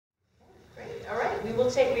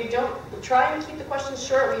we'll try and keep the questions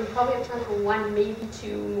short. We probably have time for one, maybe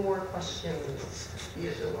two more questions.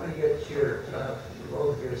 Yes, I want to get your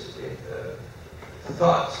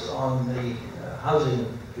thoughts on the housing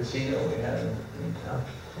casino we have in town.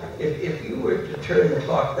 If you were to turn the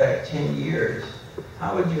clock back 10 years,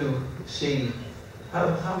 how would you see,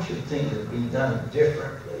 how should things be done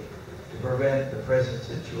differently to prevent the present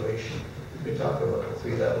situation? We talk about the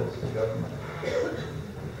 3 levels of government.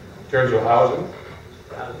 In terms of housing?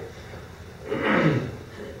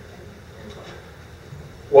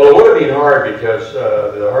 Well, it would have been hard because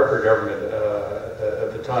the Harcourt government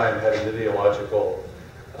at the time had an ideological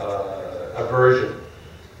aversion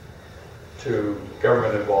to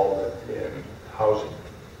government involvement in housing,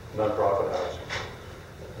 nonprofit housing.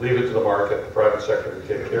 Leave it to the market, the private sector to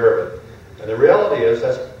take care of it. And the reality is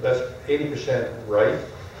that's 80% right,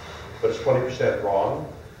 but it's 20% wrong,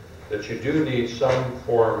 that you do need some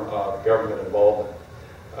form of government involvement.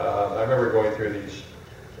 I remember going through these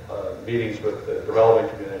meetings with the development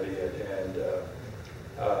community, and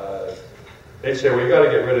they say, well, you got to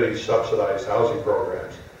get rid of these subsidized housing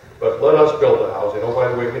programs, but let us build the housing. Oh, by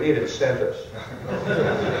the way, we need incentives.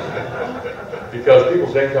 Because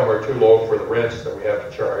people's income are too low for the rents that we have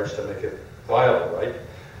to charge to make it viable, right?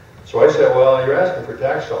 So I said, well, you're asking for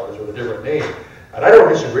tax dollars with a different name. And I don't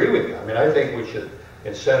disagree with you. I mean, I think we should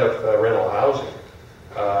incentive rental housing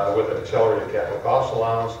with an accelerated capital cost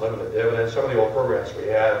allowance, limited dividends, some of the old programs we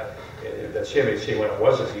had at CMHC when it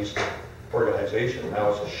was a decent organization.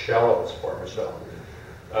 Now it's a shell of its former self.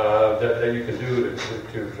 That you can do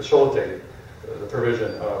to facilitate the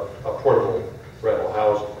provision of portable rental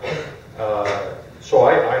housing. So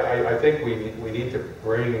I think we need to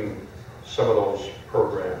bring some of those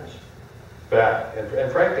programs back.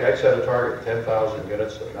 And frankly, I'd set a target of 10,000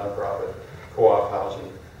 units of nonprofit co-op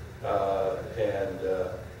housing, and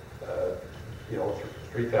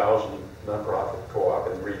 3,000 nonprofit co-op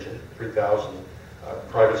in the region, 3,000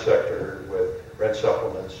 private sector with rent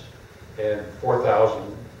supplements, and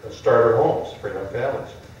 4,000 starter homes for young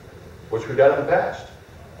families, which we've done in the past.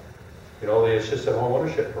 You know, the assisted home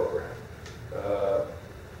ownership program.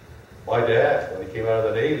 My dad, when he came out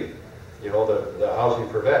of the Navy, you know, the housing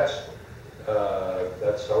for vets.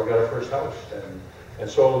 That's how we got our first house. And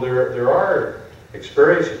so there are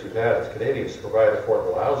experiences we've had as Canadians to provide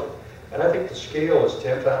affordable housing. And I think the scale is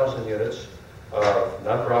 10,000 units of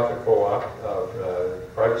nonprofit co-op, of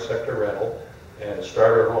private sector rental, and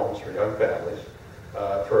starter homes for young families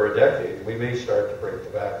for a decade. We may start to break the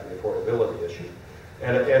back of the affordability issue.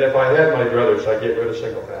 And if I had my druthers, I'd get rid of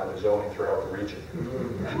single-family zoning throughout the region.